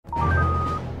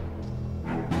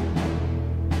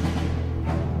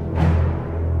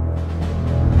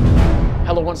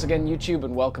Hello once again YouTube,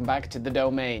 and welcome back to The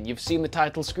Domain. You've seen the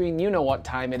title screen, you know what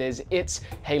time it is. It's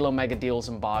Halo Mega Deals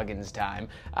and Bargains time.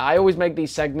 I always make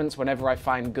these segments whenever I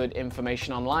find good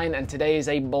information online, and today is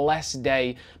a blessed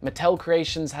day. Mattel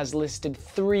Creations has listed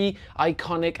 3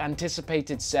 iconic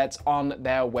anticipated sets on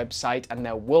their website and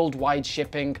their worldwide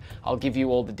shipping. I'll give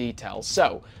you all the details.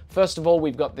 So, first of all,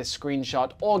 we've got this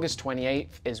screenshot. August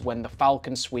 28th is when the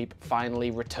Falcon Sweep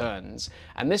finally returns.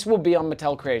 And this will be on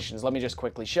Mattel Creations. Let me just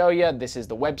quickly show you. This is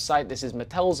the website. This is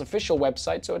Mattel's official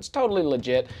website, so it's totally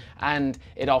legit. And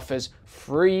it offers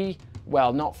free,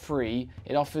 well, not free.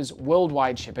 It offers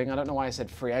worldwide shipping. I don't know why I said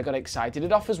free. I got excited.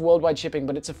 It offers worldwide shipping,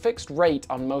 but it's a fixed rate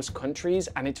on most countries,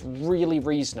 and it's really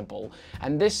reasonable.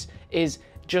 And this is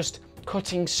just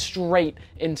cutting straight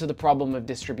into the problem of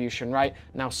distribution, right?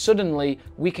 Now, suddenly,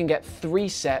 we can get 3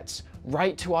 sets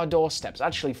right to our doorsteps.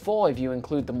 Actually, 4 if you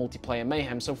include the multiplayer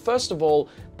mayhem. So first of all,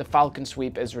 the Falcon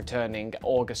Sweep is returning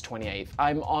August 28th.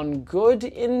 I'm on good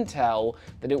intel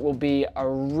that it will be a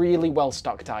really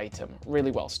well-stocked item,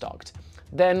 really well-stocked.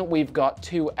 Then we've got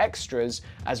 2 extras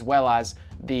as well as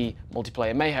the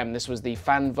multiplayer mayhem. This was the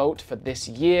fan vote for this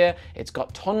year. It's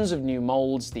got tons of new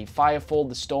molds: the Firefall,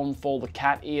 the Stormfall, the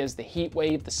Cat Ears, the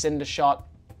Heatwave, the Cinder Shot.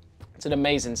 It's an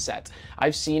amazing set.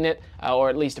 I've seen it, or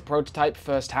at least a prototype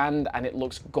firsthand, and it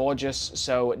looks gorgeous,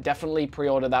 so definitely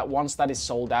pre-order that. Once that is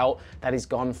sold out, that is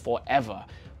gone forever.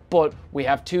 But we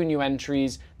have 2 new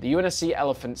entries: the UNSC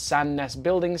Elephant Sandnest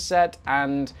building set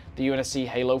and the UNSC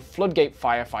Halo Floodgate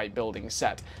Firefight building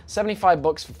set.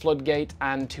 $75 for Floodgate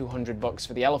and $200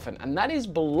 for the Elephant, and that is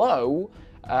below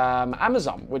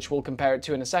Amazon, which we'll compare it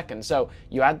to in a second. So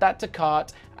you add that to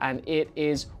cart and it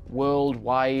is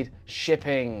worldwide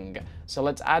shipping. So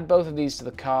let's add both of these to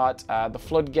the cart, the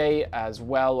Floodgate as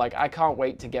well. Like, I can't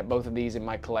wait to get both of these in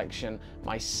my collection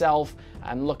myself.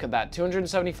 And look at that,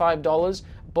 $275.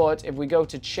 But if we go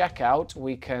to checkout,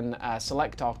 we can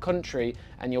select our country,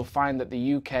 and you'll find that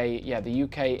the UK, yeah, the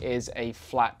UK is a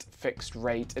flat fixed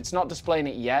rate. It's not displaying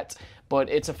it yet, but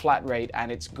it's a flat rate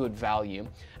and it's good value.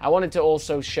 I wanted to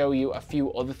also show you a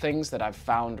few other things that I've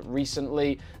found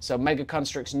recently. So Mega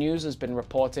Construx News has been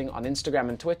reporting on Instagram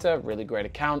and Twitter, really great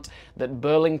account, that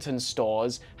Burlington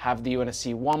stores have the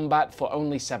UNSC Wombat for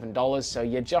only $7, so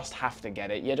you just have to get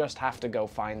it. You just have to go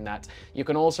find that. You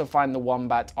can also find the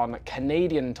Wombat on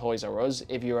Canadian Toys R Us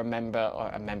if you're a member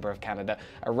of Canada,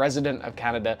 a resident of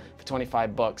Canada, for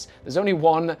 $25. There's only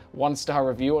one 1-star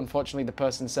review. Unfortunately, the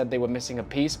person said they were missing a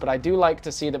piece, but I do like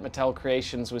to see that Mattel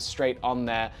Creations was straight on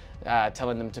there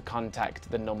telling them to contact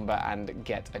the number and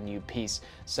get a new piece.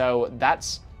 So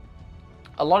that's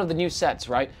a lot of the new sets,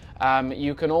 right?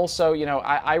 You can also, you know,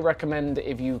 I recommend,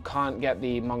 if you can't get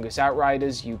the Mongoose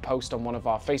Outriders, you post on one of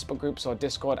our Facebook groups or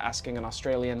Discord asking an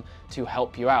Australian to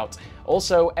help you out.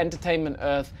 Also,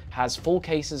 EntertainmentEarth has full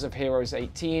cases of Heroes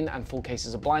 18 and full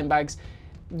cases of blind bags.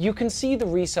 You can see the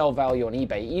resale value on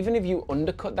eBay. Even if you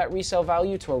undercut that resale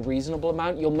value to a reasonable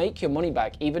amount, you'll make your money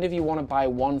back. Even if you want to buy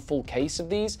 1 full case of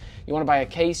these, you want to buy a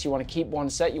case, you want to keep 1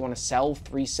 set, you want to sell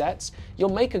 3 sets, you'll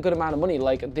make a good amount of money.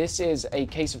 Like, this is a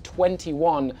case of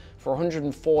 21 for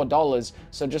 $104,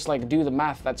 so just like do the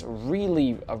math, that's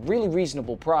really a really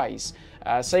reasonable price.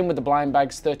 Same with the blind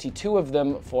bags, 32 of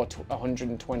them for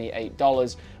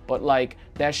 $128, but like,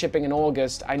 they're shipping in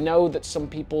August. I know that some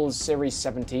people's Series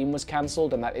 17 was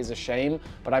cancelled, and that is a shame,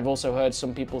 but I've also heard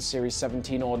some people's Series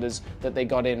 17 orders that they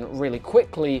got in really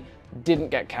quickly didn't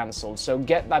get cancelled, so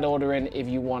get that order in if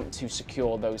you want to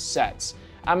secure those sets.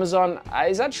 Amazon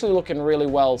is actually looking really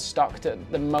well stocked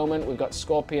at the moment. We've got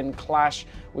Scorpion Clash.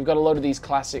 We've got a load of these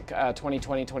classic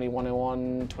 2020,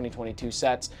 2021, 2022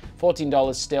 sets.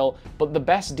 $14 still. But the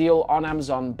best deal on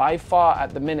Amazon by far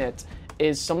at the minute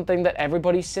is something that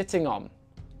everybody's sitting on.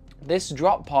 This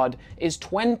drop pod is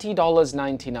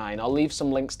 $20.99. I'll leave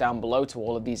some links down below to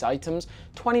all of these items.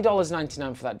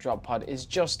 $20.99 for that drop pod is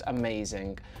just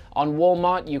amazing. On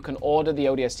Walmart, you can order the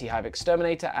ODST Hive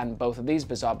Exterminator and both of these,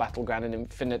 Bizarre Battleground and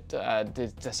Infinite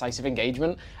Decisive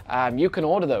Engagement. You can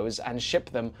order those and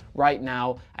ship them right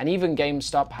now. And even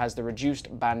Gamestop has the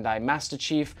reduced Bandai Master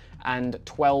Chief and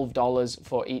 $12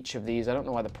 for each of these. I don't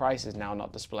know why the price is now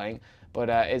not displaying, but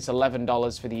it's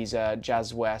 $11 for these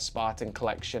Jazzware Spartan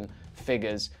Collection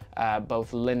figures,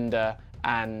 both Linda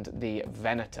and the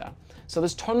Venator. So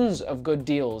there's tons of good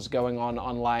deals going on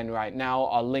online right now.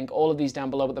 I'll link all of these down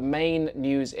below, but the main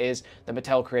news is that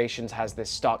Mattel Creations has this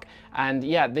stock. And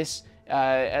yeah, this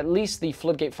at least the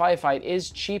Floodgate Firefight is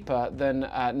cheaper than,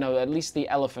 no, at least the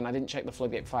Elephant. I didn't check the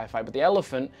Floodgate Firefight, but the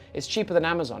Elephant is cheaper than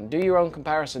Amazon. Do your own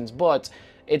comparisons, but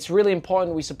it's really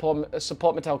important we support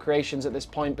Mattel Creations at this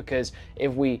point, because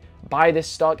if we buy this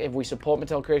stock, if we support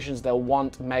Mattel Creations, they'll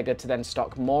want Mega to then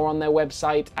stock more on their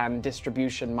website, and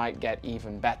distribution might get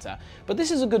even better. But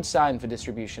this is a good sign for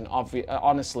distribution,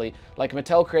 honestly. Like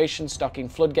Mattel Creations stocking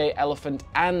Floodgate, Elephant,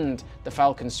 and the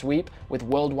Falcon Sweep with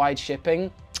worldwide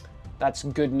shipping, that's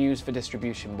good news for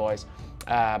distribution, boys.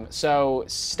 So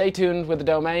stay tuned with the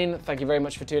domain. Thank you very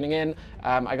much for tuning in.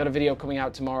 I got a video coming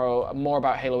out tomorrow more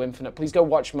about Halo Infinite. Please go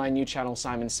watch my new channel,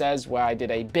 Simon Says, where I did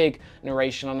a big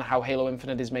narration on how Halo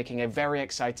Infinite is making a very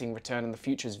exciting return and the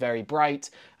future is very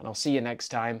bright. And I'll see you next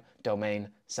time. Domain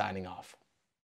signing off.